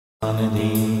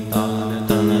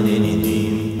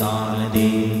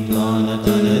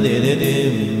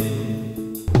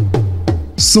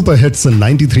Super hits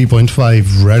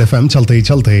 93.5 red FM चलते ही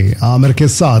चलते आमिर के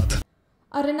साथ।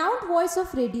 A renowned voice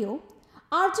of radio,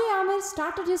 RJ Aamir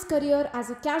started his career as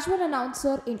a casual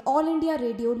announcer in All India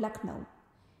Radio, Lucknow.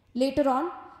 Later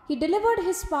on, he delivered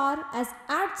his power as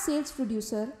ad sales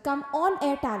producer come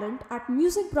on-air talent at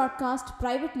Music Broadcast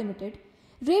Private Limited,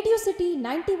 Radio City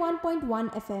 91.1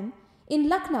 FM in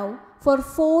Lucknow for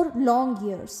 4 long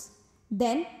years.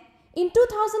 Then, in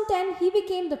 2010, he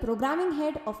became the programming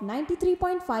head of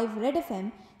 93.5 Red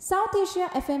FM, South Asia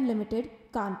FM Limited,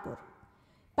 Kanpur.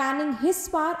 Panning his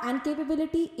power and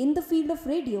capability in the field of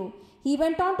radio, he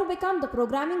went on to become the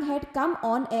programming head come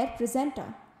on-air presenter.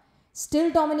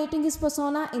 Still dominating his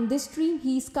persona in this stream,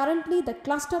 he is currently the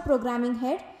cluster programming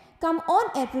head come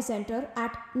on-air presenter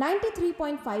at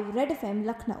 93.5 Red FM,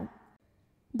 Lucknow.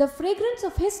 The fragrance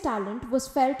of his talent was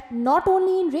felt not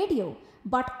only in radio,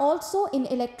 but also in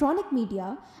electronic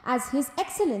media, as his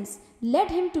excellence led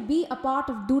him to be a part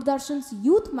of Doordarshan's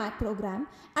Youth Mag program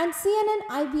and CNN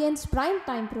IBN's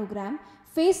prime-time program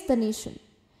Face the Nation.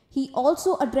 He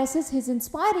also addresses his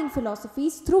inspiring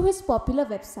philosophies through his popular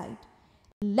website.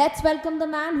 Let's welcome the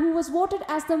man who was voted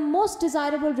as the most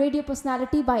desirable radio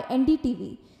personality by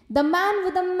NDTV, the man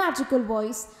with a magical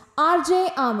voice,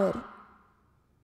 RJ Aamir.